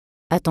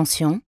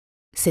Attention,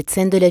 cette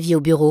scène de la vie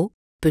au bureau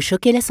peut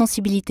choquer la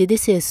sensibilité des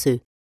CSE.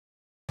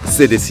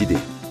 C'est décidé.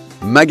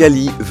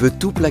 Magali veut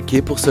tout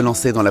plaquer pour se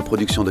lancer dans la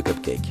production de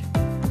cupcakes.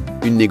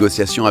 Une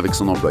négociation avec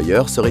son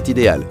employeur serait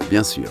idéale,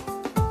 bien sûr.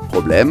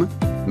 Problème,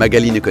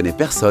 Magali ne connaît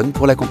personne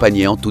pour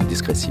l'accompagner en toute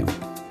discrétion.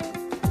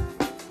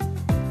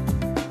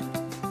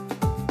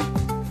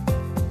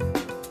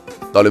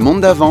 Dans le monde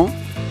d'avant,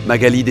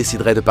 Magali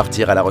déciderait de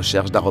partir à la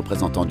recherche d'un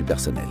représentant du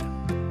personnel.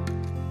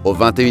 Au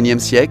XXIe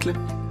siècle,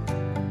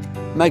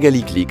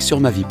 Magali clique sur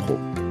MaViePro.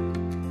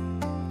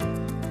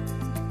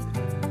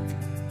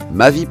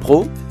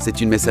 MaViePro,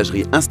 c'est une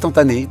messagerie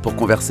instantanée pour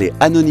converser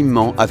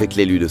anonymement avec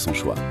l'élu de son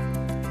choix.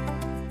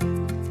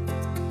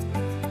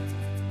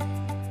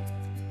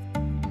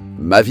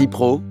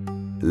 MaViePro,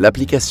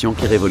 l'application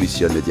qui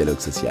révolutionne le dialogue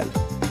social.